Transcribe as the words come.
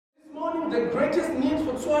the greatest need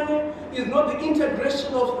for Tshwane is not the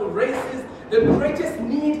integration of the races. The greatest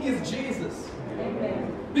need is Jesus.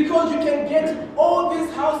 Amen. Because you can get all these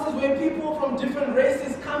houses where people from different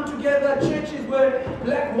races come together, churches where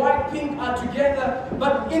black, white, pink are together,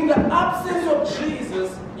 but in the absence of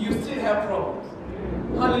Jesus, you still have problems.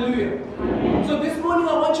 Hallelujah. So this morning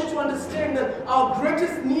I want you to understand that our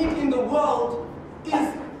greatest need in the world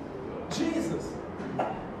is Jesus.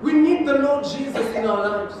 We need the Lord Jesus in our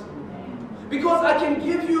lives. Because I can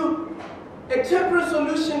give you a temporary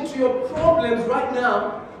solution to your problems right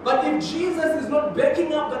now, but if Jesus is not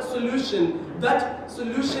backing up that solution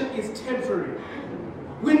is temporary.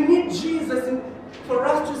 We need Jesus for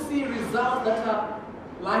us to see results that are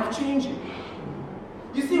life-changing.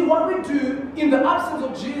 You see, what we do in the absence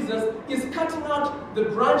of Jesus is cutting out the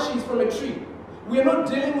branches from a tree. We are not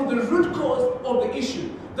dealing with the root cause of the issue.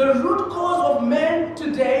 The root cause of man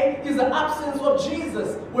today is the absence of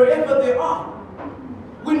Jesus wherever they are.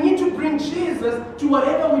 We need to bring Jesus to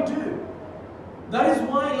whatever we do. That is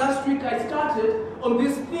why last week I started on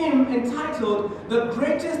this theme entitled, The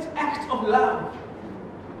Greatest Act of Love.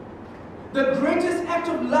 The greatest act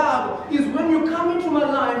of love is when you come into my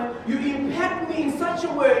life, you impact me in such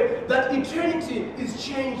a way that eternity is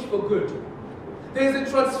changed for good. There is a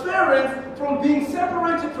transference from being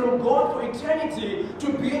separated from God for eternity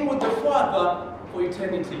to being with the Father for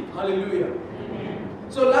eternity. Hallelujah.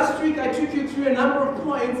 So last week I took you through a number of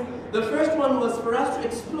points. The first one was for us to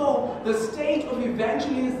explore the state of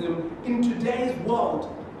evangelism in today's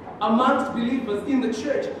world amongst believers in the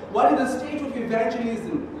church. What is the state of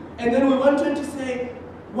evangelism? And then we went on to say,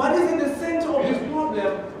 what is at the center of this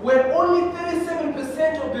problem where only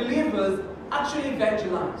 37% of believers actually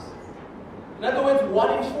evangelize? In other words,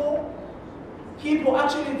 1 in 4 people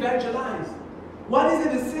actually evangelize. What is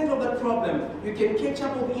at the center of that problem? You can catch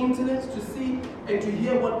up on the internet to see and to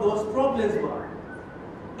hear what those problems are.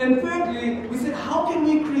 And thirdly, we said, how can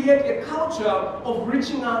we create a culture of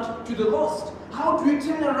reaching out to the lost? How do we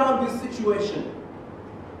turn around this situation?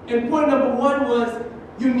 And point number 1 was,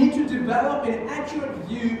 you need to develop an accurate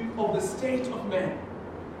view of the state of man.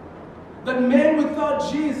 That men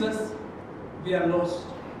without Jesus, they are lost.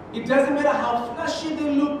 It doesn't matter how flashy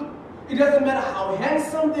they look. It doesn't matter how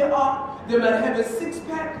handsome they are. They might have a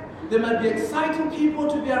six-pack. They might be exciting people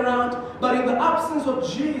to be around. But in the absence of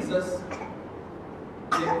Jesus,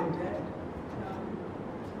 they are condemned.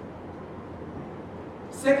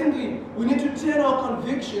 Secondly, we need to turn our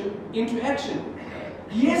conviction into action.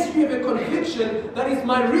 Yes, we have a conviction that it's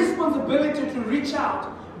my responsibility to reach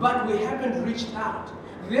out, but we haven't reached out.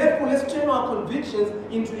 Therefore, let's turn our convictions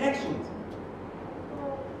into actions.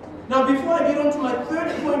 Now, before I get on to my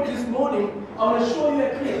third point this morning, I want to show you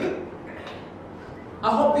a clip. I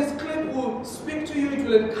hope this clip will speak to you, it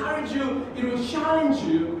will encourage you, it will challenge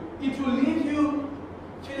you, it will leave you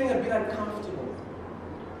feeling a bit uncomfortable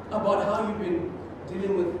about how you've been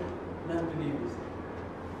dealing with non-believers.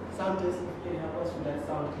 Sound test, can help us with that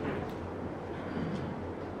sound test.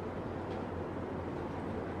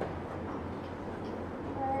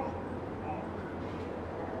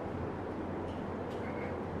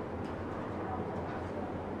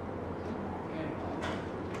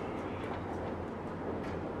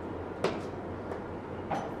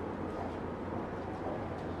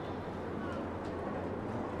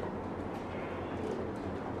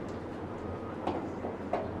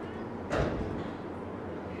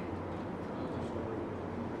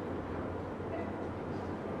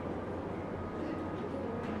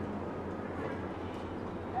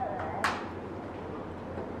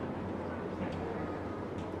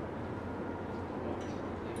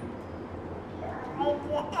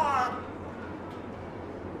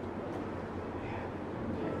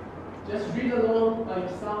 Just read along by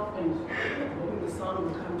yourself and hoping the sound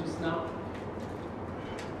will come just now.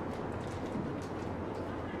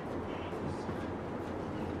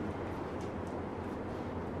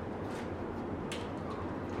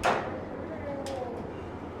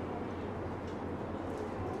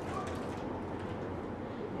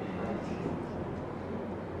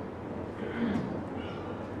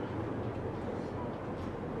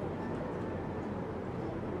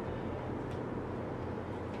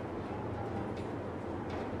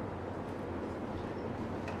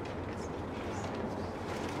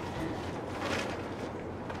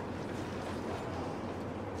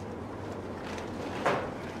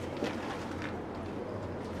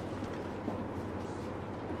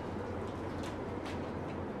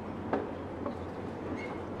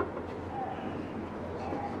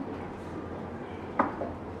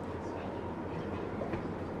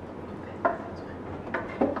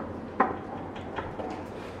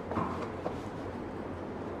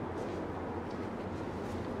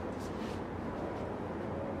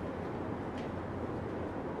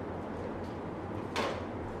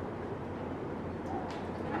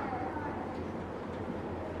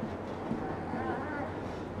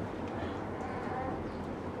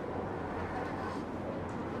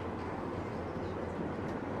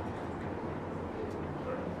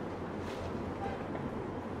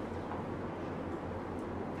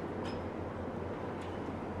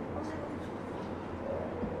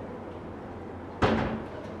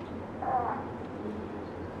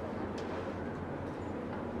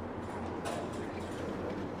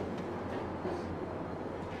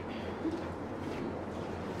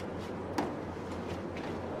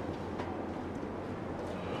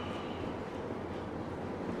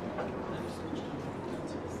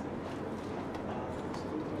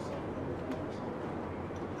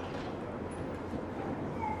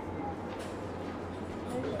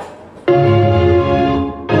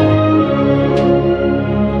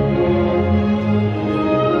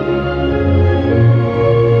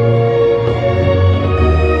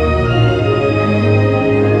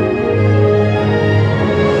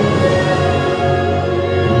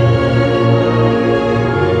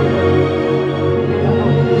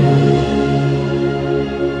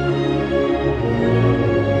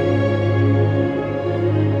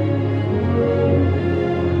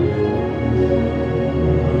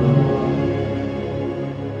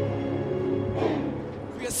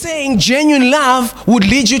 saying genuine love would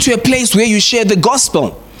lead you to a place where you share the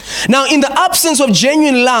gospel. Now, in the absence of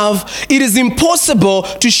genuine love, it is impossible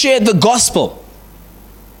to share the gospel.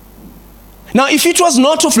 Now, if it was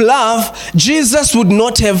not of love, Jesus would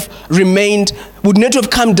not have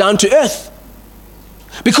come down to earth.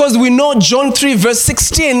 Because we know John 3 verse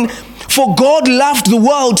 16, for God loved the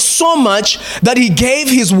world so much that he gave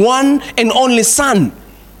his one and only Son,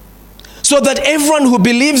 so that everyone who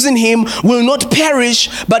believes in him will not perish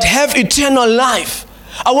but have eternal life.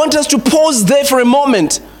 I want us to pause there for a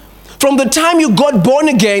moment. From the time you got born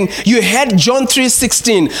again, you had John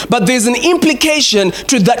 3:16, but there's an implication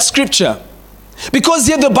to that scripture. Because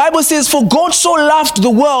here the Bible says, for God so loved the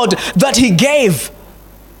world that he gave.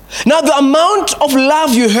 Now, the amount of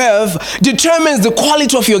love you have determines the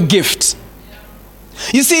quality of your gift.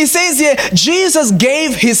 You see, it says here, Jesus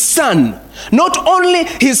gave his Son. Not only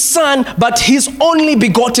his Son, but his only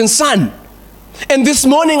begotten Son. And this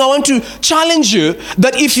morning, I want to challenge you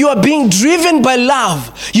that if you are being driven by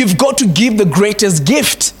love, you've got to give the greatest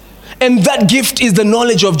gift. And that gift is the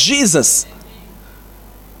knowledge of Jesus.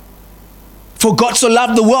 For God so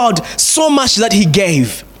loved the world so much that he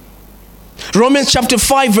gave. Romans chapter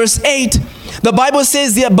 5 verse 8, the Bible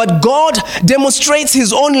says there, but God demonstrates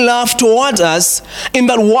his own love toward us in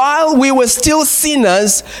that while we were still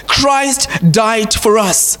sinners, Christ died for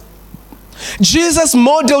us. Jesus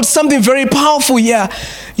modeled something very powerful here.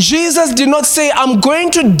 Jesus did not say, I'm going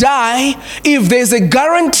to die if there's a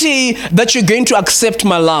guarantee that you're going to accept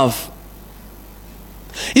my love.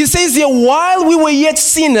 He says here, while we were yet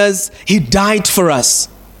sinners, he died for us.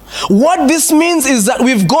 What this means is that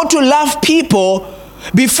we've got to love people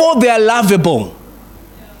before they are lovable.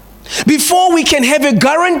 Before we can have a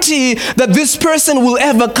guarantee that this person will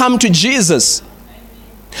ever come to Jesus.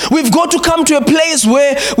 We've got to come to a place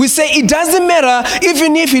where we say, it doesn't matter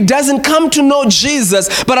even if he doesn't come to know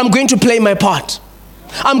Jesus, but I'm going to play my part.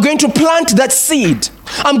 I'm going to plant that seed.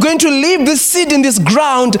 I'm going to leave this seed in this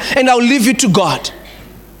ground and I'll leave it to God.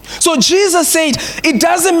 So Jesus said, it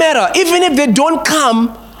doesn't matter. Even if they don't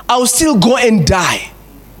come, I'll still go and die.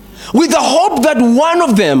 With the hope that one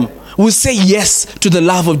of them will say yes to the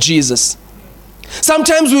love of Jesus.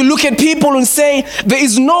 Sometimes we look at people and say, there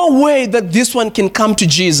is no way that this one can come to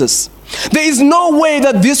Jesus. There is no way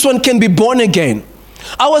that this one can be born again.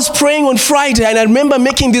 I was praying on Friday and I remember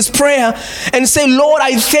making this prayer and say, Lord,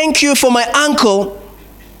 I thank you for my uncle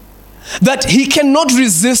that he cannot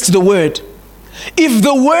resist the word. If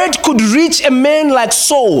the word could reach a man like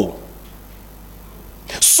Saul,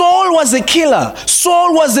 Saul was a killer.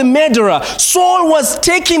 Saul was a murderer. Saul was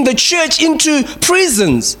taking the church into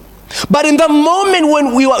prisons. But in the moment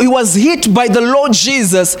when he was hit by the Lord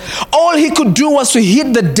Jesus, all he could do was to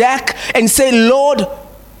hit the deck and say, Lord,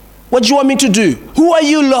 what do you want me to do? Who are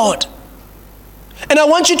you, Lord? And I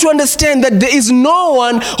want you to understand that there is no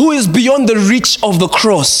one who is beyond the reach of the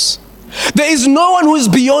cross. There is no one who is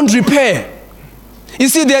beyond repair. You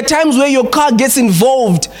see, there are times where your car gets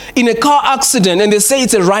involved in a car accident and they say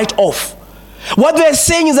it's a write-off. What they're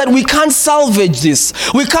saying is that we can't salvage this.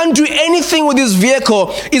 We can't do anything with this vehicle.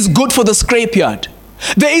 It's good for the scrapyard.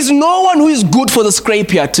 There is no one who is good for the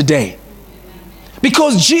scrapyard today.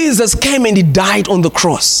 Because Jesus came and he died on the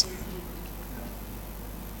cross.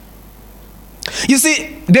 You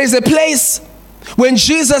see, there's a place when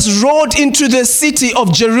Jesus rode into the city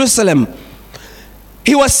of Jerusalem.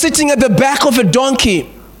 He was sitting at the back of a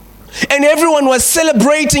donkey. And everyone was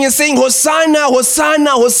celebrating and saying, Hosanna,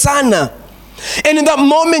 Hosanna, Hosanna. And in that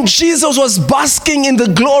moment, Jesus was basking in the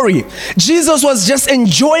glory. Jesus was just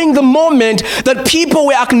enjoying the moment that people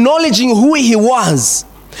were acknowledging who he was.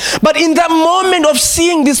 But in that moment of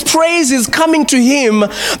seeing these praises coming to him,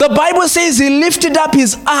 the Bible says he lifted up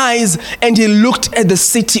his eyes and he looked at the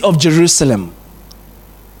city of Jerusalem.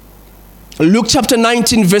 Luke chapter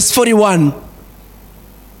 19 verse 41.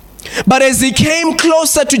 But as he came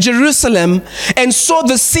closer to Jerusalem and saw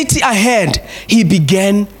the city ahead, he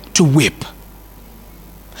began to weep.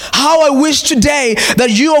 How I wish today that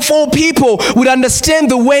you of all people would understand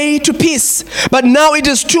the way to peace. But now it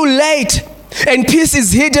is too late and peace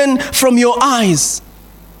is hidden from your eyes.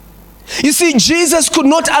 You see, Jesus could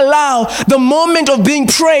not allow the moment of being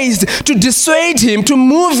praised to dissuade him, to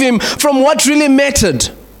move him from what really mattered.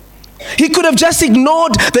 He could have just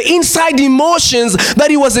ignored the inside emotions that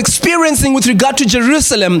he was experiencing with regard to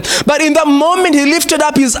Jerusalem. But in that moment, he lifted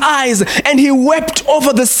up his eyes and he wept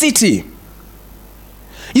over the city.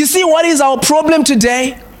 You see, what is our problem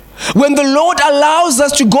today? When the Lord allows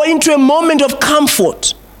us to go into a moment of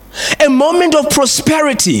comfort, a moment of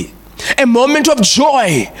prosperity, a moment of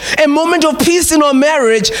joy, a moment of peace in our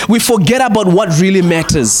marriage, we forget about what really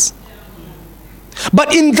matters.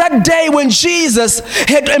 But in that day when Jesus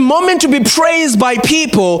had a moment to be praised by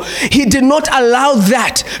people, he did not allow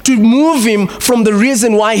that to move him from the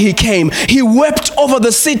reason why he came. He wept over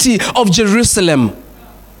the city of Jerusalem.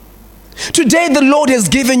 Today the Lord has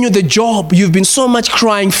given you the job you've been so much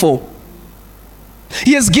crying for.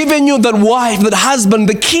 He has given you that wife, that husband,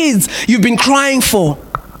 the kids you've been crying for.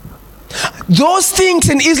 Those things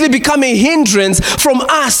can easily become a hindrance from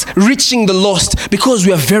us reaching the lost because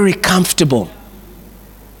we are very comfortable.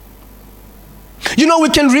 You know, we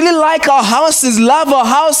can really like our houses, love our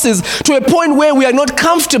houses to a point where we are not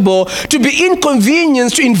comfortable to be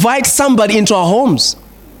inconvenienced to invite somebody into our homes.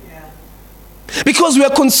 Because we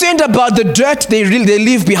are concerned about the dirt they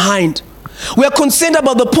leave behind. We are concerned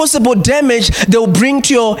about the possible damage they will bring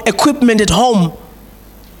to your equipment at home.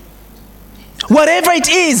 Whatever it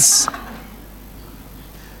is.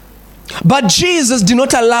 But Jesus did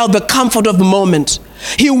not allow the comfort of the moment.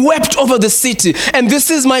 He wept over the city. And this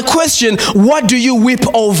is my question: what do you weep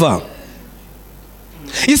over?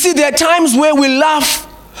 You see, there are times where we laugh,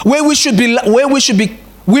 where we should be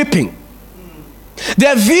weeping.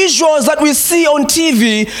 There are visuals that we see on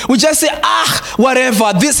TV. We just say,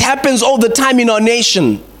 whatever. This happens all the time in our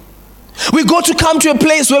nation. We go to come to a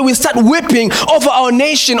place where we start weeping over our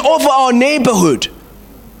nation, over our neighborhood.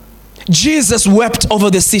 Jesus wept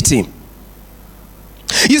over the city.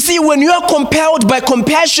 You see, when you are compelled by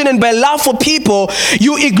compassion and by love for people,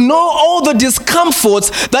 you ignore all the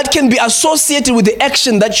discomforts that can be associated with the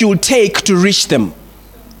action that you will take to reach them.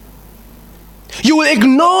 You will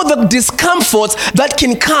ignore the discomforts that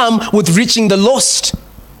can come with reaching the lost.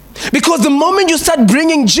 Because the moment you start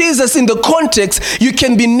bringing Jesus in the context, you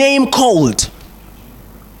can be name called.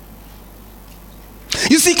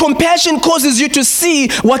 You see, compassion causes you to see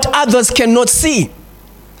what others cannot see.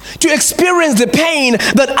 To experience the pain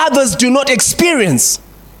that others do not experience.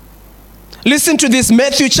 Listen to this,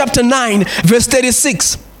 Matthew chapter 9, verse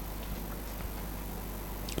 36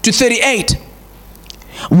 to 38.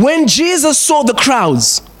 When Jesus saw the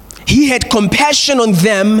crowds, he had compassion on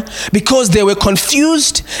them because they were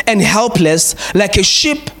confused and helpless like a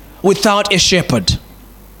sheep without a shepherd.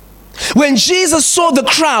 When Jesus saw the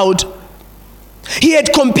crowd, he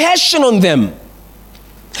had compassion on them.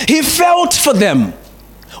 He felt for them.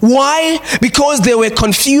 Why? Because they were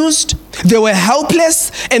confused, they were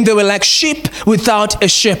helpless, and they were like sheep without a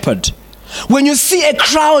shepherd. When you see a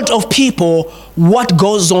crowd of people, what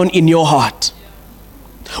goes on in your heart?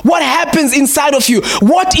 What happens inside of you?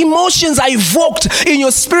 What emotions are evoked in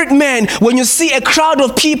your spirit man when you see a crowd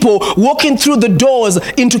of people walking through the doors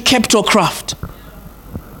into Capital Craft?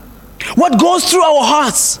 What goes through our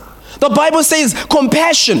hearts? The Bible says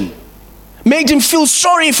compassion made him feel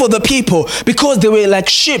sorry for the people because they were like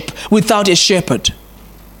sheep without a shepherd.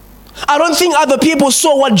 I don't think other people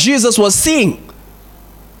saw what Jesus was seeing.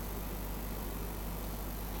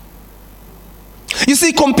 You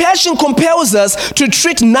see, compassion compels us to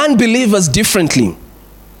treat non-believers differently.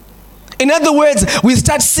 In other words, we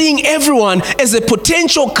start seeing everyone as a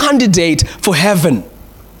potential candidate for heaven.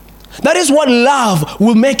 That is what love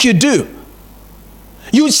will make you do.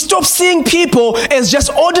 You stop seeing people as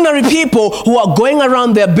just ordinary people who are going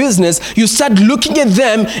around their business. You start looking at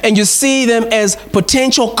them and you see them as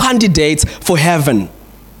potential candidates for heaven.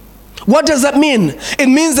 What does that mean? It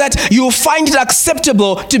means that you find it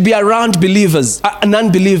acceptable to be around believers,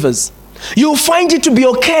 non-believers. You find it to be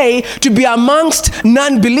okay to be amongst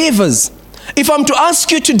non-believers. If I'm to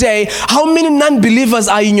ask you today, how many non-believers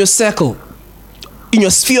are in your circle, in your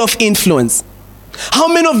sphere of influence? How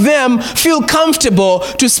many of them feel comfortable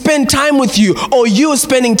to spend time with you or you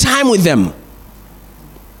spending time with them?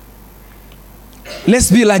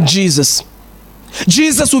 Let's be like Jesus.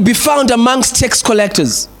 Jesus will be found amongst tax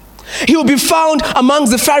collectors. He will be found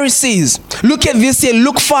amongst the Pharisees. Look at this here,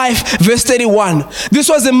 Luke 5 verse 31. This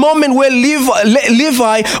was a moment where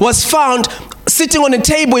Levi was found sitting on a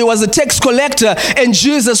table. He was a tax collector and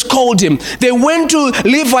Jesus called him. They went to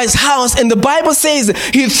Levi's house and the Bible says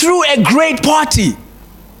he threw a great party.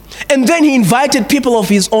 And then he invited people of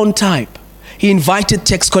his own type. He invited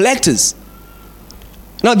tax collectors.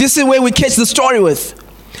 Now this is where we catch the story with.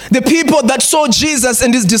 The people that saw Jesus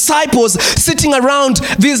and his disciples sitting around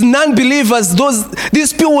these non-believers,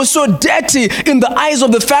 these people were so dirty in the eyes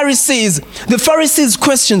of the Pharisees. The Pharisees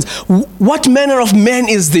questioned, what manner of man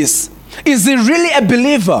is this? Is he really a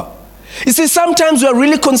believer? You see, sometimes we are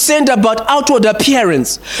really concerned about outward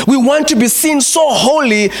appearance. We want to be seen so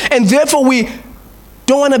holy, and therefore we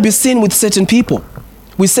don't want to be seen with certain people.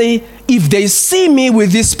 We say, if they see me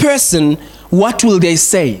with this person, what will they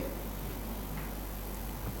say?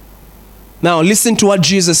 Now listen to what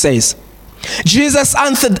Jesus says. Jesus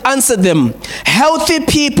answered them, healthy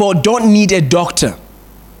people don't need a doctor.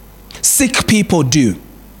 Sick people do.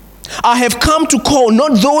 I have come to call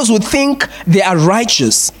not those who think they are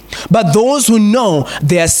righteous, but those who know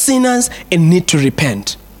they are sinners and need to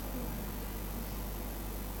repent.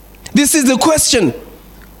 This is the question.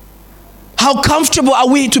 How comfortable are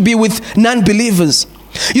we to be with non-believers?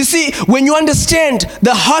 You see, when you understand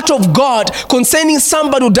the heart of God concerning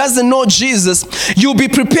somebody who doesn't know Jesus, you'll be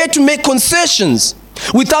prepared to make concessions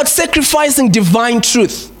without sacrificing divine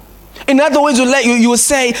truth. In other words, you will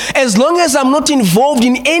say, as long as I'm not involved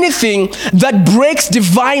in anything that breaks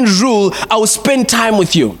divine rule, I will spend time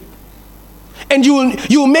with you. And you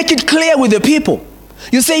will make it clear with the people.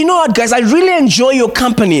 You say, you know what, guys, I really enjoy your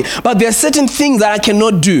company, but there are certain things that I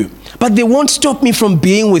cannot do. But they won't stop me from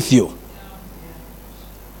being with you.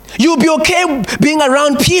 You'll be okay being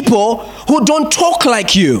around people who don't talk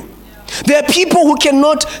like you. There are people who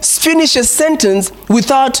cannot finish a sentence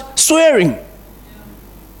without swearing.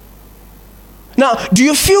 Now, do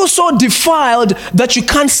you feel so defiled that you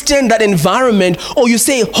can't stand that environment? Or you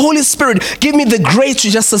say, Holy Spirit, give me the grace to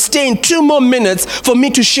just sustain 2 more minutes for me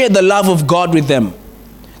to share the love of God with them.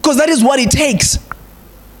 Because that is what it takes.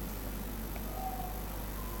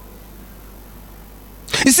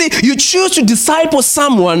 You see, you choose to disciple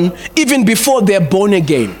someone even before they're born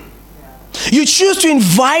again. You choose to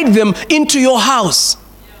invite them into your house.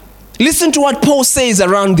 Listen to what Paul says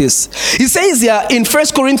around this. He says here in 1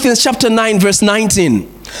 Corinthians chapter 9, verse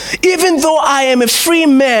 19, even though I am a free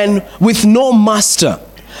man with no master,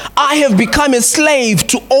 I have become a slave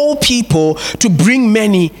to all people to bring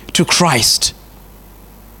many to Christ.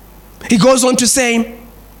 He goes on to say,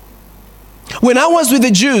 when I was with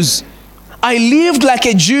the Jews, I lived like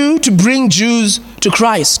a Jew to bring Jews to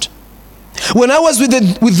Christ. When I was with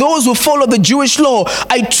those who follow the Jewish law,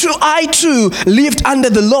 I too lived under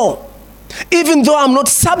the law. Even though I'm not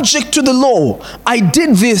subject to the law, I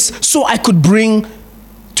did this so I could bring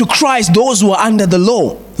to Christ those who are under the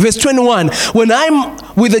law. Verse 21, when I'm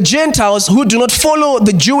with the Gentiles who do not follow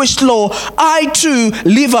the Jewish law, I too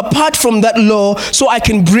live apart from that law so I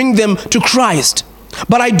can bring them to Christ.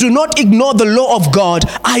 But I do not ignore the law of God.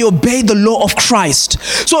 I obey the law of Christ.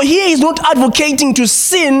 So here he's not advocating to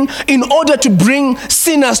sin in order to bring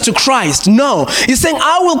sinners to Christ. No, he's saying,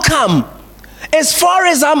 I will come as far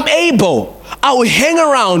as I'm able. I will hang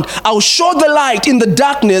around. I will show the light in the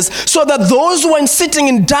darkness so that those who are sitting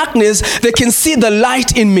in darkness, they can see the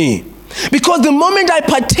light in me. Because the moment I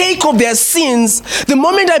partake of their sins, the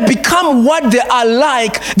moment I become what they are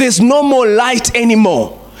like, there's no more light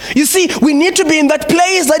anymore. You see, we need to be in that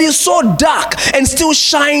place that is so dark and still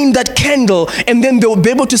shine that candle, and then they'll be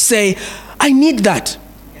able to say, I need that.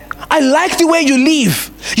 I like the way you live.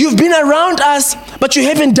 You've been around us, but you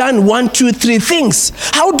haven't done 1, 2, 3 things.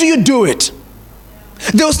 How do you do it?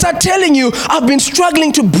 They'll start telling you, I've been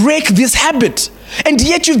struggling to break this habit, and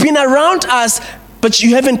yet you've been around us, but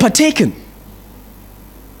you haven't partaken.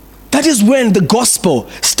 That is when the gospel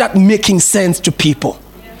starts making sense to people.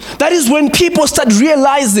 That is when people start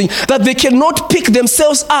realizing that they cannot pick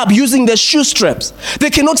themselves up using their shoe straps. They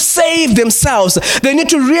cannot save themselves. They need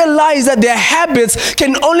to realize that their habits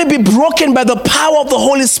can only be broken by the power of the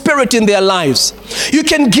Holy Spirit in their lives. You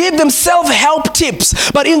can give them self-help tips,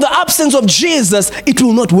 but in the absence of Jesus, it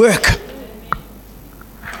will not work.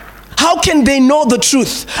 How can they know the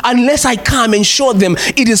truth unless I come and show them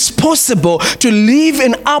it is possible to live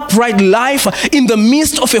an upright life in the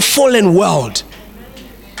midst of a fallen world?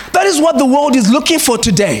 That is what the world is looking for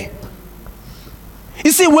today.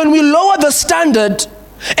 You see, when we lower the standard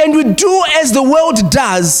and we do as the world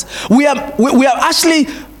does, we are actually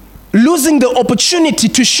losing the opportunity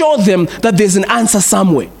to show them that there's an answer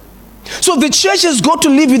somewhere. So the church has got to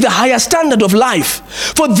live with a higher standard of life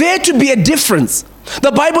for there to be a difference.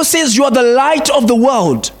 The Bible says you are the light of the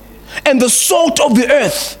world and the salt of the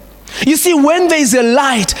earth. You see, when there is a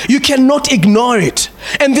light, you cannot ignore it.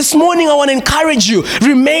 And this morning I want to encourage you,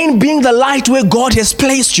 remain being the light where God has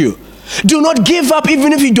placed you. Do not give up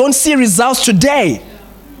even if you don't see results today.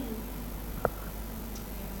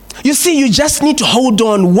 You see, you just need to hold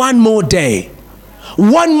on one more day,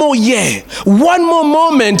 one more year, one more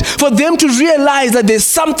moment for them to realize that there's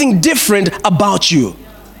something different about you.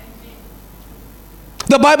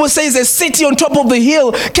 The Bible says a city on top of the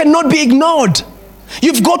hill cannot be ignored.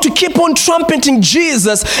 You've got to keep on trumpeting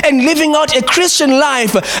Jesus and living out a Christian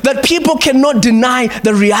life that people cannot deny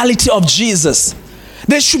the reality of Jesus.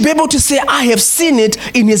 They should be able to say, I have seen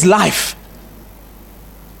it in his life.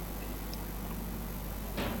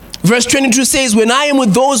 Verse 22 says, when I am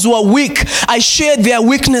with those who are weak, I share their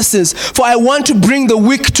weaknesses, for I want to bring the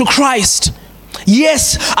weak to Christ.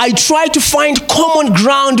 Yes, I try to find common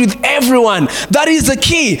ground with everyone. That is the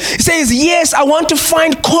key. He says, yes, I want to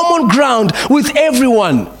find common ground with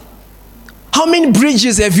everyone. How many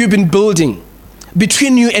bridges have you been building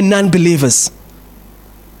between you and non-believers?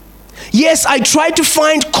 Yes, I try to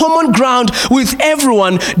find common ground with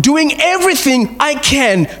everyone, doing everything I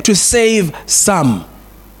can to save some.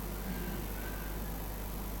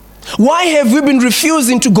 Why have we been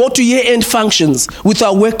refusing to go to year-end functions with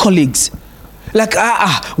our work colleagues? Like,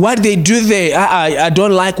 what they do there, I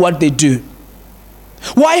don't like what they do.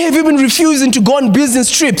 Why have you been refusing to go on business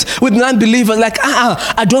trips with non-believers? Like,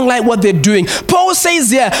 I don't like what they're doing. Paul says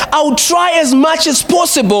here, I'll try as much as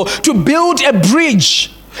possible to build a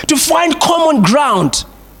bridge, to find common ground.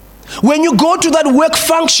 When you go to that work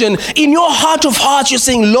function, in your heart of hearts, you're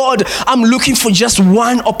saying, Lord, I'm looking for just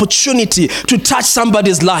one opportunity to touch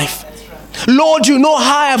somebody's life. Lord, you know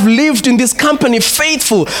how I've lived in this company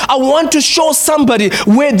faithful. I want to show somebody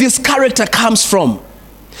where this character comes from.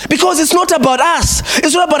 Because it's not about us.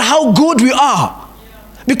 It's not about how good we are.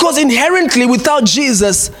 Because inherently, without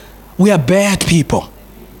Jesus, we are bad people.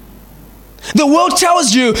 The world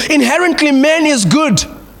tells you inherently man is good.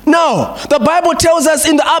 No, the Bible tells us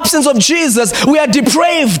in the absence of Jesus, we are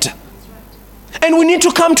depraved. And we need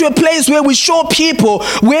to come to a place where we show people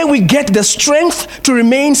where we get the strength to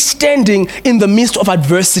remain standing in the midst of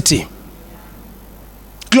adversity.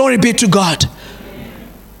 Glory be to God.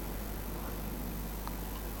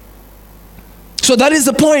 So that is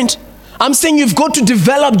the point. I'm saying you've got to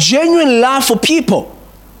develop genuine love for people.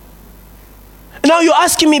 Now you're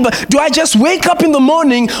asking me, but do I just wake up in the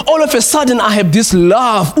morning, all of a sudden I have this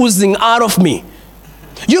love oozing out of me?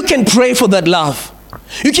 You can pray for that love.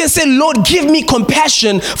 You can say, Lord, give me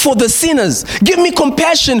compassion for the sinners. Give me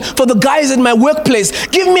compassion for the guys in my workplace.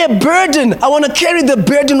 Give me a burden. I want to carry the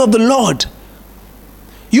burden of the Lord.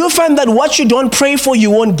 You'll find that what you don't pray for, you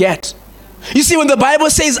won't get. You see, when the Bible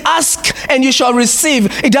says, ask and you shall receive,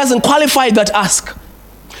 it doesn't qualify that ask.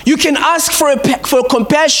 You can ask for a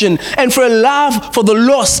compassion and for a love for the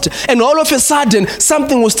lost, and all of a sudden,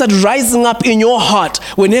 something will start rising up in your heart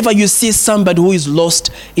whenever you see somebody who is lost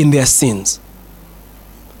in their sins.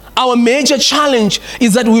 Our major challenge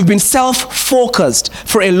is that we've been self-focused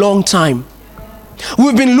for a long time.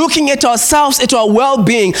 We've been looking at ourselves, at our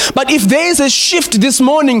well-being. But if there is a shift this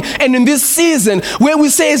morning and in this season where we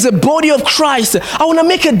say as a body of Christ, I want to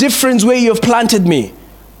make a difference where you have planted me,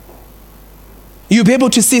 you'll be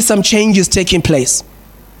able to see some changes taking place.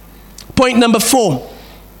 Point number 4.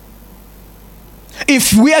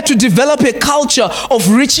 If we are to develop a culture of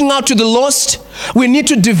reaching out to the lost, we need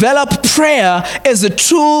to develop prayer as a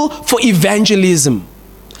tool for evangelism.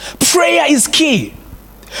 Prayer is key.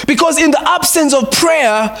 Because in the absence of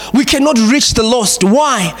prayer, we cannot reach the lost.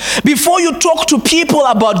 Why? Before you talk to people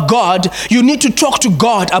about God, you need to talk to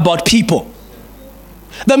God about people.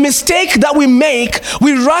 The mistake that we make,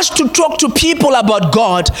 we rush to talk to people about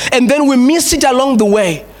God, and then we miss it along the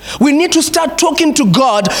way. We need to start talking to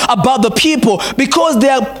God about the people because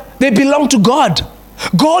they belong to God.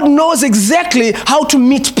 God knows exactly how to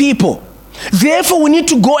meet people. Therefore, we need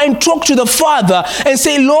to go and talk to the Father and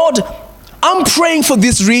say, Lord, I'm praying for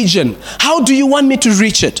this region. How do you want me to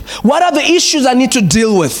reach it? What are the issues I need to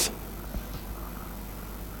deal with?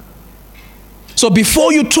 So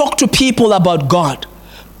before you talk to people about God,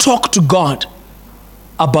 talk to God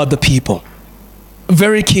about the people.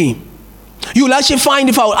 Very key. You'll actually find,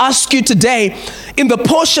 if I would ask you today, in the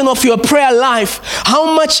portion of your prayer life,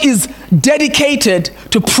 how much is dedicated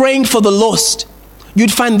to praying for the lost,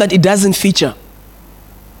 you'd find that it doesn't feature.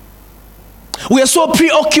 We are so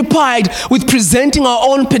preoccupied with presenting our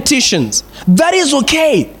own petitions. That is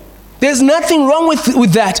okay. There's nothing wrong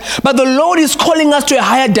with that. But the Lord is calling us to a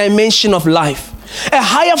higher dimension of life. A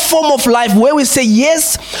higher form of life where we say,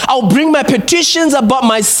 yes, I'll bring my petitions about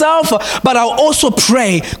myself, but I'll also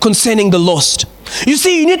pray concerning the lost. You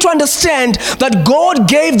see, you need to understand that God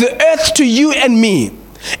gave the earth to you and me,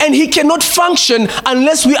 and He cannot function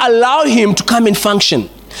unless we allow Him to come and function.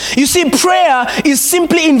 You see, prayer is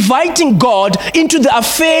simply inviting God into the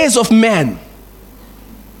affairs of man.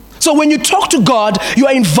 So when you talk to God, you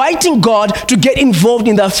are inviting God to get involved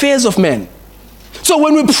in the affairs of men. So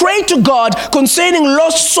when we pray to God concerning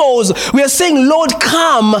lost souls, we are saying, Lord,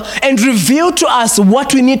 come and reveal to us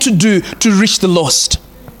what we need to do to reach the lost.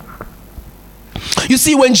 You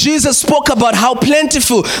see, when Jesus spoke about how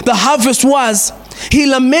plentiful the harvest was, He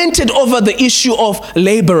lamented over the issue of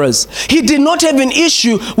laborers. He did not have an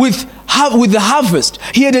issue with the harvest.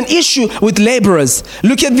 He had an issue with laborers.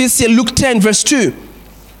 Look at this here, Luke 10 verse 2.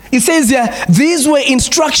 It says here, these were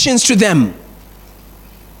instructions to them.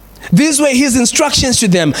 These were his instructions to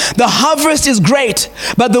them. The harvest is great,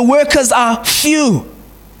 but the workers are few.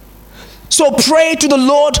 So pray to the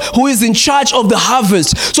Lord who is in charge of the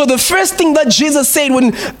harvest. So the first thing that Jesus said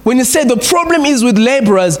when he said the problem is with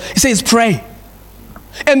laborers, he says pray.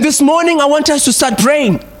 And this morning I want us to start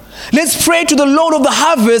praying. Let's pray to the Lord of the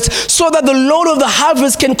harvest so that the Lord of the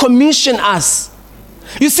harvest can commission us.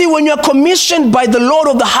 You see, when you are commissioned by the Lord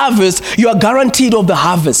of the harvest, you are guaranteed of the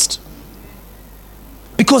harvest.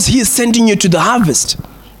 Because he is sending you to the harvest.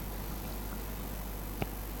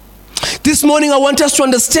 This morning I want us to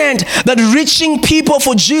understand that reaching people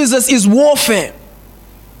for Jesus is warfare.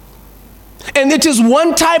 And it is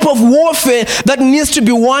one type of warfare that needs to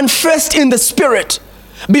be won first in the spirit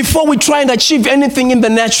before we try and achieve anything in the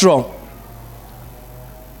natural.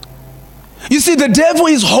 You see, the devil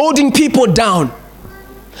is holding people down.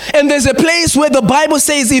 And there's a place where the Bible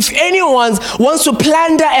says if anyone wants to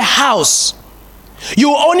plunder a house,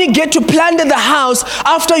 you only get to plunder the house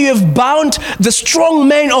after you have bound the strong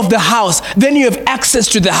man of the house. Then you have access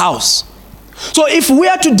to the house. So if we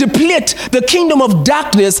are to deplete the kingdom of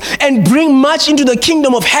darkness and bring much into the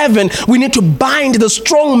kingdom of heaven, we need to bind the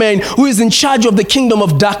strong man who is in charge of the kingdom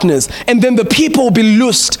of darkness. And then the people will be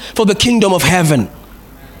loosed for the kingdom of heaven.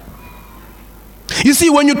 You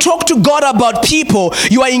see, when you talk to God about people,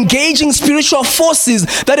 you are engaging spiritual forces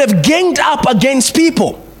that have ganged up against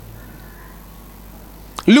people.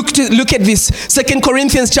 Look at this. 2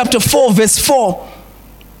 Corinthians chapter 4, verse 4.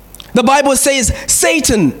 The Bible says,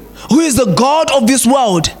 Satan, who is the god of this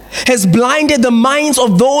world, has blinded the minds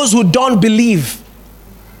of those who don't believe.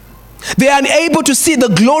 They are unable to see the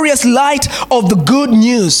glorious light of the good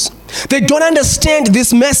news. They don't understand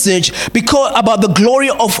this message because about the glory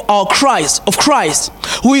of Christ,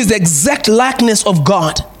 who is the exact likeness of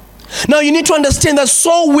God. Now you need to understand that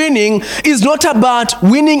soul winning is not about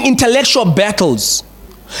winning intellectual battles.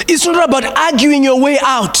 It's not about arguing your way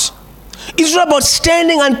out. It's not about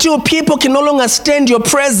standing until people can no longer stand your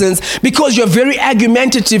presence because you're very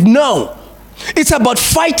argumentative. No. It's about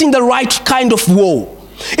fighting the right kind of war.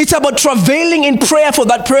 It's about travailing in prayer for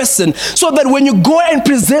that person so that when you go and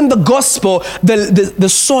present the gospel, the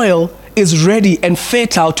soil is ready and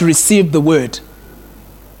fertile to receive the word.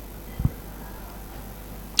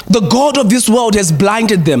 The God of this world has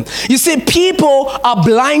blinded them. You see, people are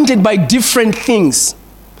blinded by different things.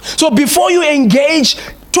 So before you engage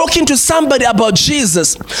talking to somebody about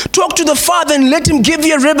Jesus, talk to the Father and let him give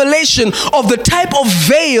you a revelation of the type of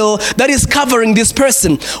veil that is covering this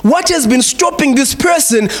person. What has been stopping this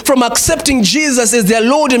person from accepting Jesus as their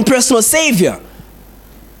Lord and personal Savior?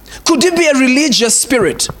 Could it be a religious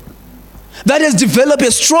spirit that has developed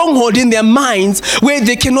a stronghold in their minds where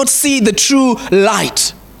they cannot see the true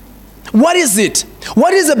light? What is it?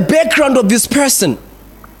 What is the background of this person?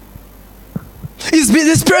 Is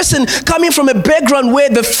this person coming from a background where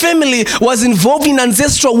the family was involved in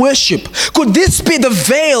ancestral worship? Could this be the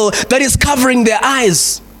veil that is covering their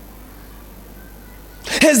eyes?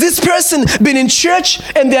 Has this person been in church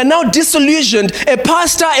and they are now disillusioned? A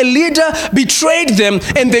pastor, a leader betrayed them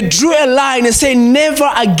and they drew a line and say, never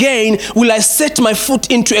again will I set my foot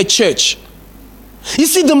into a church. You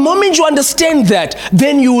see, the moment you understand that,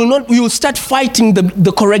 then you will start fighting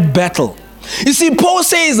the correct battle. You see, Paul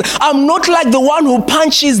says, I'm not like the one who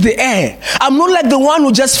punches the air. I'm not like the one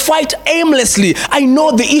who just fights aimlessly. I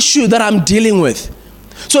know the issue that I'm dealing with.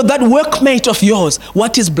 So that workmate of yours,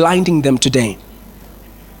 what is blinding them today?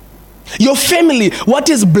 Your family, what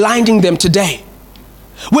is blinding them today?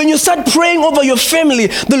 When you start praying over your family,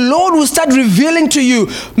 the Lord will start revealing to you,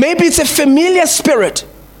 maybe it's a familiar spirit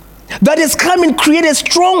that has come and created a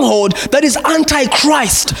stronghold that is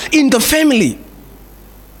anti-Christ in the family.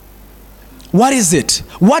 What is it?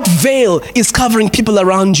 What veil is covering people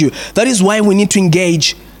around you? That is why we need to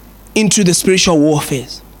engage into the spiritual warfare.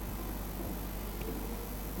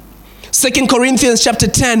 2 Corinthians chapter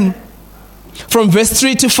 10, from verse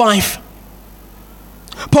 3 to 5.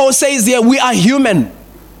 Paul says here, we are human.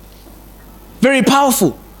 Very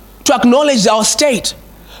powerful to acknowledge our state.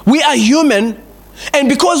 We are human, and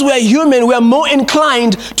because we are human, we are more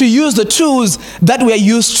inclined to use the tools that we are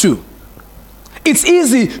used to. It's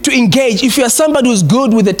easy to engage. If you are somebody who's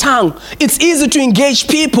good with the tongue, it's easy to engage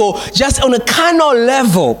people just on a carnal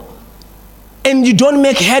level. And you don't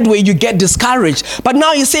make headway, you get discouraged. But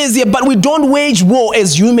now he says here, but we don't wage war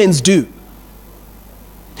as humans do.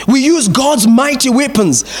 We use God's mighty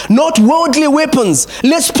weapons, not worldly weapons.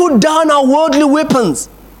 Let's put down our worldly weapons.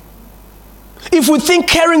 If we think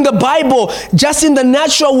carrying the Bible just in the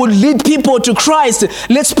natural would lead people to Christ,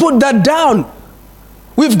 let's put that down.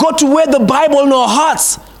 We've got to wear the Bible in our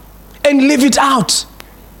hearts and live it out.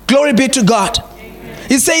 Glory be to God. Amen.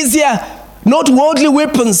 He says here, not worldly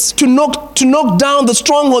weapons to knock down the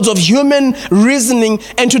strongholds of human reasoning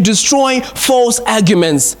and to destroy false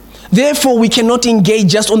arguments. Therefore, we cannot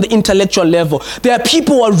engage just on the intellectual level. There are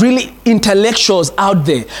people who are really intellectuals out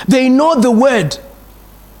there. They know the word.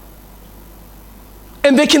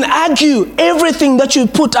 And they can argue everything that you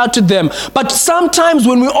put out to them. But sometimes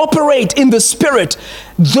when we operate in the Spirit,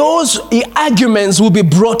 those arguments will be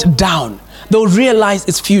brought down. They'll realize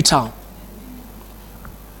it's futile.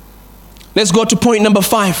 Let's go to point number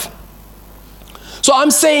 5. So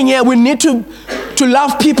I'm saying here, we need to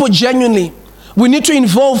love people genuinely. We need to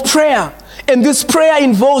involve prayer. And this prayer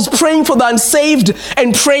involves praying for the unsaved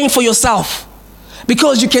and praying for yourself.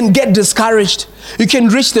 Because you can get discouraged. You can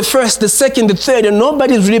reach the first, the second, the third, and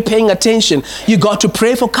nobody's really paying attention. You got to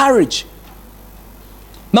pray for courage.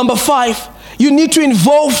 Number 5, you need to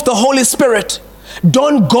involve the Holy Spirit.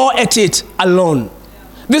 Don't go at it alone.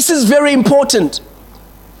 This is very important.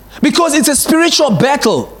 Because it's a spiritual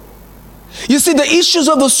battle. You see, the issues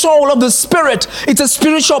of the soul, of the spirit, it's a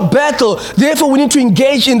spiritual battle. Therefore, we need to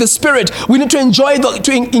engage in the Spirit. We need to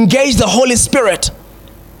engage the Holy Spirit.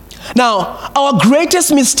 Now, our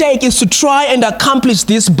greatest mistake is to try and accomplish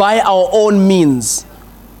this by our own means.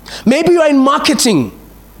 Maybe you are in marketing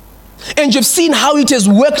and you've seen how it has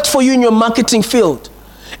worked for you in your marketing field.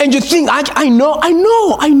 And you think, I know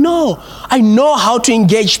how to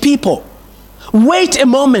engage people. Wait a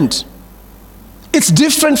moment. It's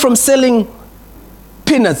different from selling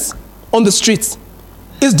peanuts on the streets.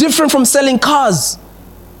 It's different from selling cars.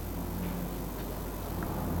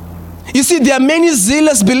 You see, there are many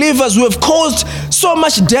zealous believers who have caused so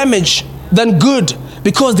much damage than good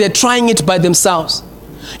because they're trying it by themselves.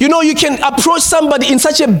 You know, you can approach somebody in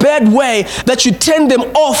such a bad way that you turn them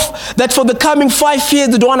off, that for the coming 5 years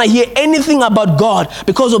they don't want to hear anything about God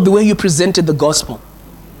because of the way you presented the gospel.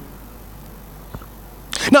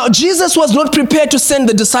 Now, Jesus was not prepared to send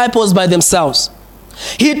the disciples by themselves.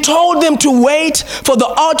 He told them to wait for the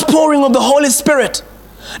outpouring of the Holy Spirit.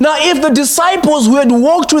 Now, if the disciples who had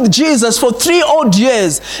walked with Jesus for 3 odd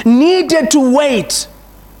years needed to wait,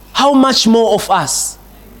 how much more of us?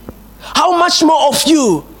 How much more of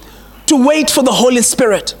you to wait for the Holy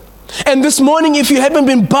Spirit? And this morning, if you haven't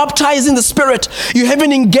been baptized in the Spirit, you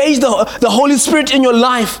haven't engaged the Holy Spirit in your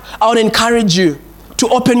life, I would encourage you to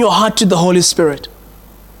open your heart to the Holy Spirit.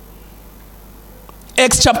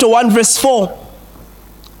 Acts chapter 1 verse 4.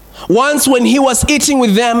 Once when he was eating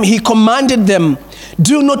with them, he commanded them,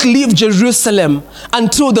 do not leave Jerusalem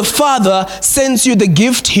until the Father sends you the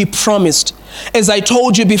gift he promised. As I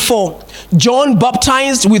told you before, John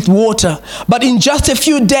baptized with water, but in just a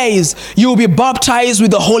few days, you will be baptized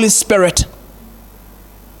with the Holy Spirit.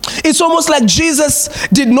 It's almost like Jesus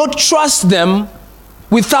did not trust them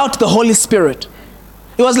without the Holy Spirit.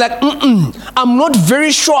 He was like, I'm not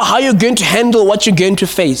very sure how you're going to handle what you're going to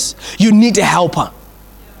face. You need a helper.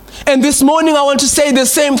 And this morning I want to say the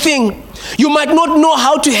same thing. You might not know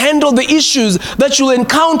how to handle the issues that you'll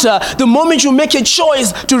encounter the moment you make a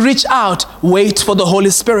choice to reach out. Wait for the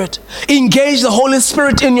Holy Spirit. Engage the Holy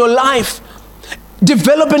Spirit in your life.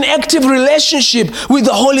 Develop an active relationship with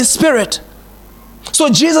the Holy Spirit. So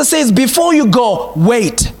Jesus says, before you go,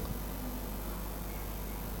 wait.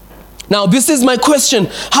 Now, this is my question.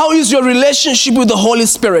 How is your relationship with the Holy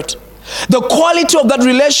Spirit? The quality of that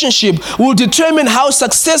relationship will determine how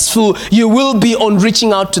successful you will be on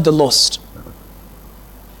reaching out to the lost.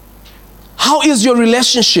 How is your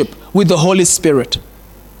relationship with the Holy Spirit?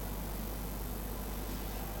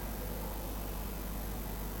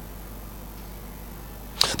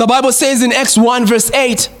 The Bible says in Acts 1 verse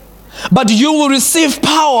 8, but you will receive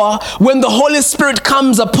power when the Holy Spirit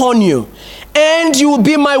comes upon you, and you will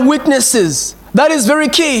be my witnesses. That is very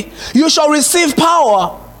key. You shall receive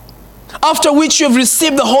power, after which you have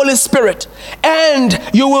received the Holy Spirit, and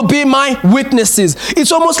you will be my witnesses.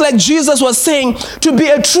 It's almost like Jesus was saying, to be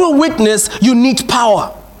a true witness, you need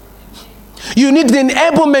power. You need the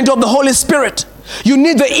enablement of the Holy Spirit. You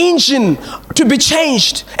need the engine to be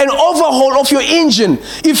changed, an overhaul of your engine.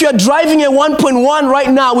 If you're driving a 1.1 right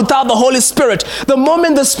now without the Holy Spirit, the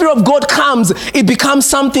moment the Spirit of God comes, it becomes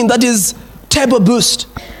something that is turbo boost.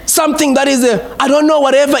 Something that is I don't know,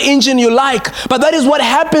 whatever engine you like, but that is what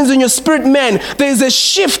happens in your spirit, man. There is a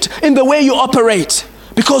shift in the way you operate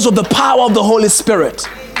because of the power of the Holy Spirit.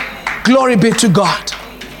 Glory be to God.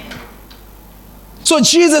 So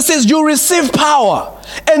Jesus says, you receive power,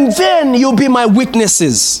 and then you'll be my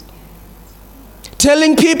witnesses.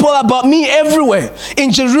 Telling people about me everywhere,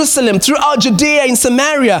 in Jerusalem, throughout Judea, in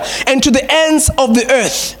Samaria, and to the ends of the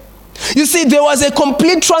earth. You see, there was a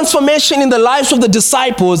complete transformation in the lives of the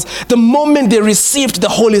disciples the moment they received the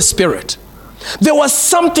Holy Spirit. There was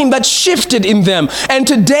something that shifted in them. And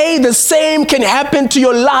today the same can happen to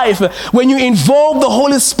your life when you involve the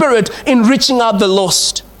Holy Spirit in reaching out the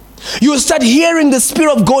lost. You will start hearing the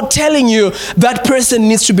Spirit of God telling you that person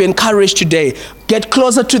needs to be encouraged today. Get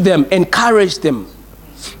closer to them, encourage them.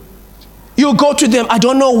 You go to them, I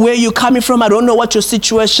don't know where you're coming from, I don't know what your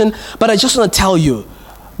situation, but I just want to tell you,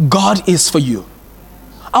 God is for you.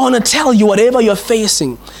 I want to tell you, whatever you're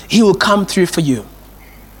facing, He will come through for you.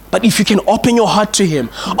 But if you can open your heart to Him,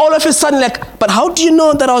 all of a sudden, like, but how do you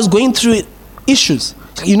know that I was going through issues?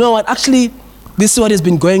 You know what? Actually, this is what has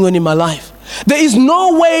been going on in my life. There is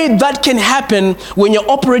no way that can happen when you're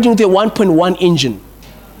operating with a 1.1 engine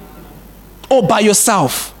or by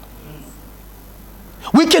yourself.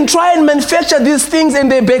 We can try and manufacture these things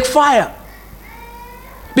and they backfire.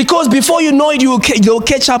 Because before you know it, they'll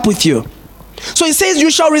catch up with you. So He says,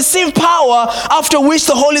 you shall receive power after which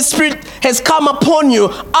the Holy Spirit has come upon you.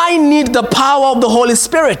 I need the power of the Holy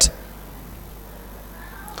Spirit.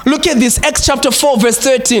 Look at this, Acts chapter 4, verse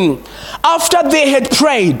 13. After they had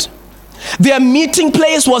prayed, their meeting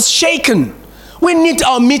place was shaken. We need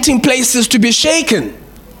our meeting places to be shaken.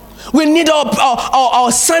 We need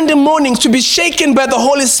our Sunday mornings to be shaken by the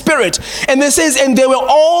Holy Spirit. And it says, and they were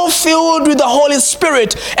all filled with the Holy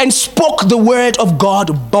Spirit and spoke the word of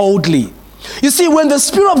God boldly. You see, when the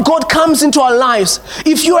Spirit of God comes into our lives,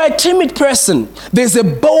 if you are a timid person, there's a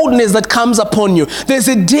boldness that comes upon you. There's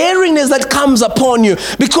a daringness that comes upon you,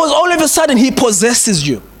 because all of a sudden He possesses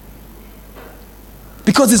you.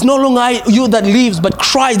 Because it's no longer you that lives, but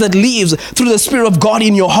Christ that lives through the Spirit of God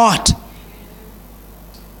in your heart.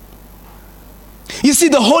 You see,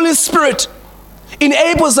 the Holy Spirit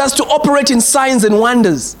enables us to operate in signs and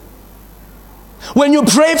wonders. When you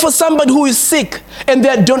pray for somebody who is sick and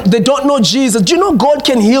they don't know Jesus, do you know God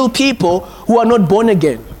can heal people who are not born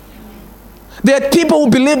again? There are people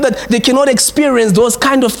who believe that they cannot experience those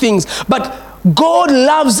kind of things. But God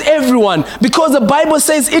loves everyone, because the Bible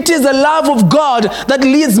says it is the love of God that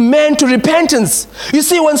leads men to repentance. You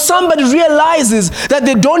see, when somebody realizes that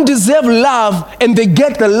they don't deserve love and they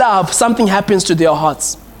get the love, something happens to their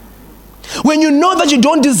hearts. When you know that you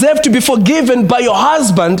don't deserve to be forgiven by your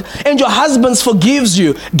husband and your husband forgives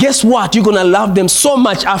you, guess what? You're going to love them so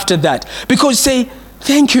much after that, because you say,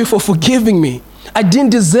 thank you for forgiving me. I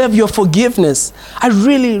didn't deserve your forgiveness. I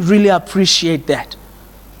really, really appreciate that.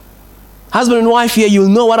 Husband and wife here, you'll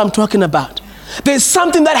know what I'm talking about. There's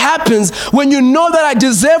something that happens when you know that I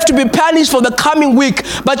deserve to be punished for the coming week,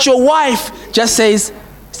 but your wife just says,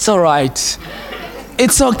 it's all right.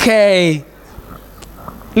 It's okay.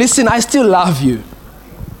 Listen, I still love you.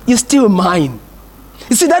 You're still mine.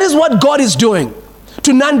 You see, that is what God is doing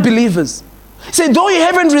to non-believers. He said, though you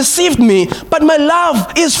haven't received me, but my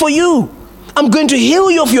love is for you. I'm going to heal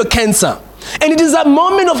you of your cancer. And it is that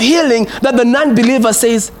moment of healing that the non-believer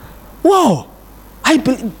says, whoa, I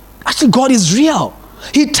believe, actually God is real.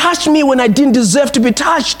 He touched me when I didn't deserve to be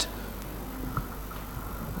touched.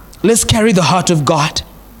 Let's carry the heart of God.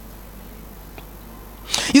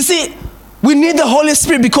 You see, we need the Holy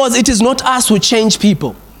Spirit because it is not us who change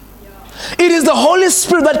people. It is the Holy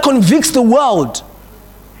Spirit that convicts the world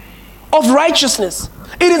of righteousness.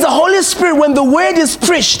 It is the Holy Spirit, when the word is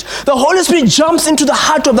preached, the Holy Spirit jumps into the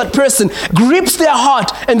heart of that person, grips their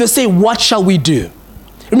heart, and they say, what shall we do?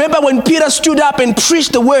 Remember when Peter stood up and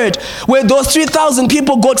preached the word, where those 3,000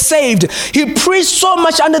 people got saved, he preached so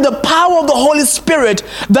much under the power of the Holy Spirit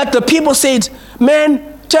that the people said,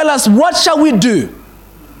 man, tell us, what shall we do?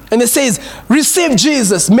 And it says, receive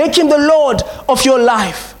Jesus, make Him the Lord of your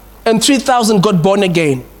life. And 3,000 got born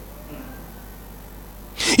again.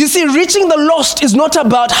 You see, reaching the lost is not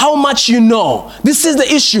about how much you know. This is the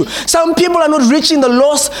issue. Some people are not reaching the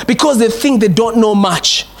lost because they think they don't know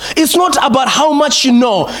much. It's not about how much you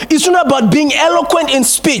know. It's not about being eloquent in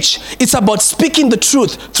speech. It's about speaking the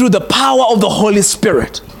truth through the power of the Holy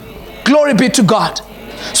Spirit. Glory be to God.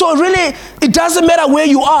 So really, it doesn't matter where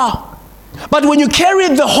you are. But when you carry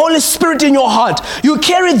the Holy Spirit in your heart, you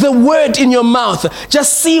carry the word in your mouth,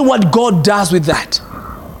 just see what God does with that.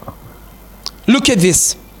 Look at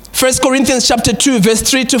this. 1 Corinthians chapter 2, verse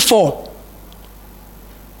 3 to 4.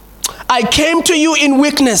 I came to you in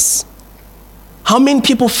weakness. How many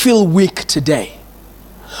people feel weak today?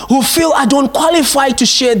 Who feel, I don't qualify to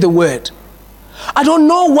share the word. I don't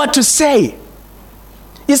know what to say.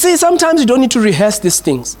 You see, sometimes you don't need to rehearse these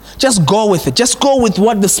things. Just go with it. Just go with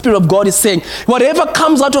what the Spirit of God is saying. Whatever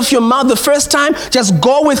comes out of your mouth the first time, just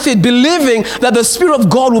go with it, believing that the Spirit of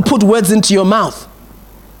God will put words into your mouth.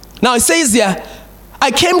 Now it says here,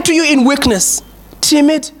 I came to you in weakness,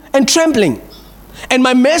 timid and trembling. And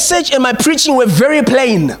my message and my preaching were very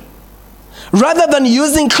plain. Rather than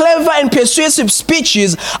using clever and persuasive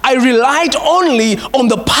speeches, I relied only on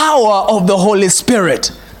the power of the Holy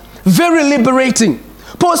Spirit. Very liberating.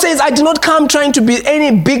 Paul says, I did not come trying to be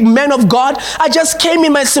any big man of God. I just came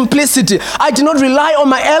in my simplicity. I did not rely on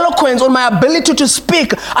my eloquence, on my ability to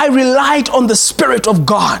speak. I relied on the Spirit of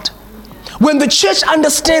God. When the church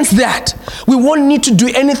understands that, we won't need to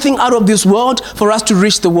do anything out of this world for us to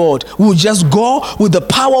reach the world. We'll just go with the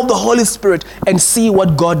power of the Holy Spirit and see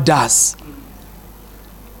what God does.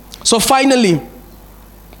 So finally,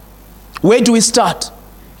 where do we start?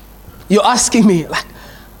 You're asking me, like,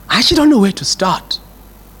 I actually don't know where to start.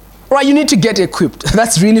 Right, you need to get equipped.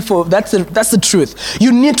 That's the truth.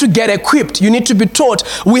 You need to get equipped. You need to be taught.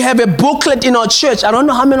 We have a booklet in our church. I don't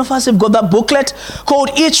know how many of us have got that booklet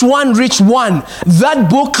called Each One Reach One. That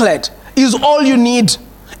booklet is all you need.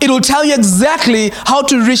 It will tell you exactly how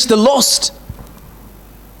to reach the lost.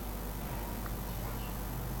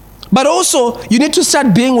 But also, you need to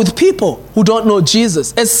start being with people who don't know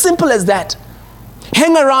Jesus. As simple as that.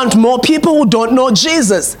 Hang around more people who don't know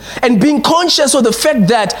Jesus and being conscious of the fact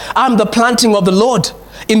that I'm the planting of the Lord.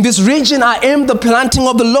 In this region, I am the planting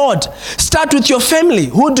of the Lord. Start with your family.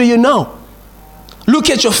 Who do you know? Look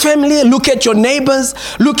at your family, look at your neighbors,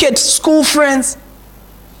 look at school friends.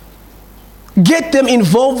 Get them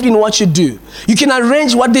involved in what you do. You can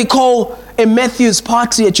arrange what they call a Matthew's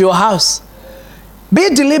party at your house. Be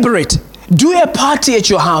deliberate. Do a party at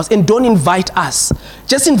your house and don't invite us.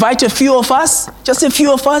 Just invite a few of us,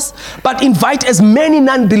 but invite as many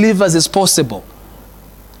non-believers as possible.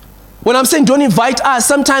 When I'm saying don't invite us,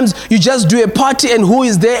 sometimes you just do a party and who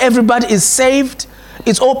is there? Everybody is saved.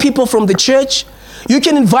 It's all people from the church. You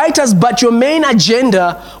can invite us, but your main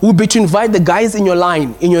agenda will be to invite the guys in your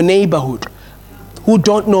line, in your neighborhood, who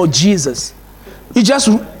don't know Jesus.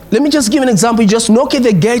 Let me just give an example. You just knock at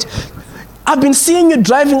the gate. I've been seeing you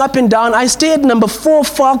driving up and down. I stay at number 4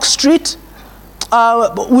 Falk Street.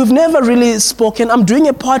 We've never really spoken. I'm doing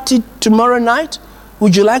a party tomorrow night.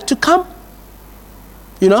 Would you like to come?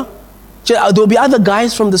 You know? There'll be other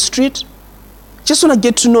guys from the street. Just want to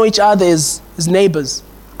get to know each other as neighbors.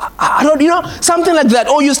 I don't, something like that.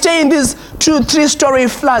 Or you stay in these 2-3-story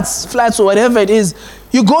flats or whatever it is.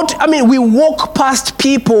 We walk past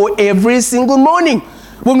people every single morning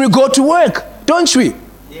when we go to work, don't we?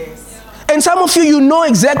 Yes. And some of you know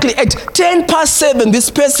exactly at 7:10, this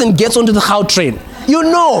person gets onto the Gau train.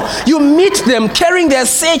 You meet them carrying their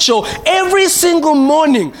satchel every single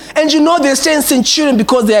morning. And they stay in Centurion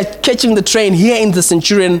because they are catching the train here in the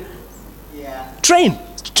Centurion train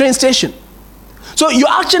station. So you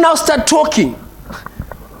actually now start talking.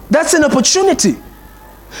 That's an opportunity.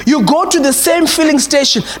 You go to the same filling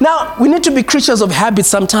station. Now, we need to be creatures of habit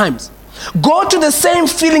sometimes. Go to the same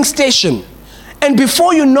filling station. And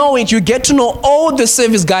before you know it, you get to know all the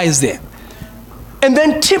service guys there. And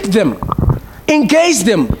then tip them, engage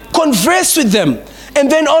them, converse with them.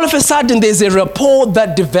 And then all of a sudden, there's a rapport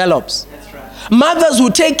that develops. That's right. Mothers who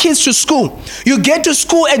take kids to school. You get to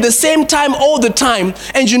school at the same time all the time.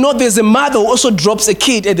 And there's a mother who also drops a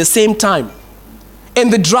kid at the same time.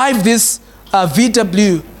 And they drive this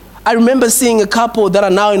VW. I remember seeing a couple that are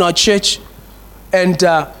now in our church. And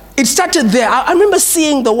it started there. I remember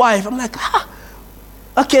seeing the wife. I'm like,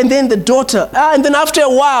 okay, and then the daughter. And then after a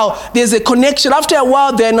while, there's a connection. After a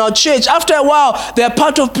while, they're in our church. After a while, they're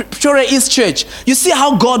part of Pretoria East Church. You see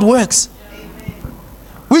how God works. Amen.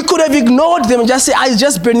 We could have ignored them and just say, it's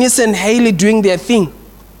just Bernice and Haley doing their thing.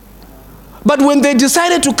 But when they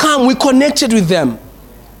decided to come, we connected with them.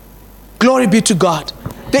 Glory be to God.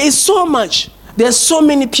 There is so much. There are so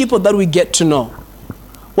many people that we get to know.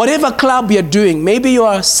 Whatever club you're doing, maybe you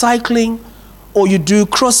are cycling or you do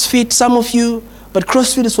CrossFit, some of you. But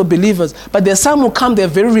CrossFit is for believers. But there are some who come, they're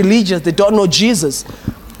very religious, they don't know Jesus.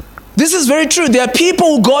 This is very true. There are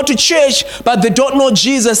people who go to church, but they don't know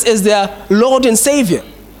Jesus as their Lord and Savior.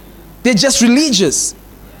 They're just religious.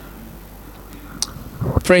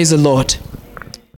 Praise the Lord.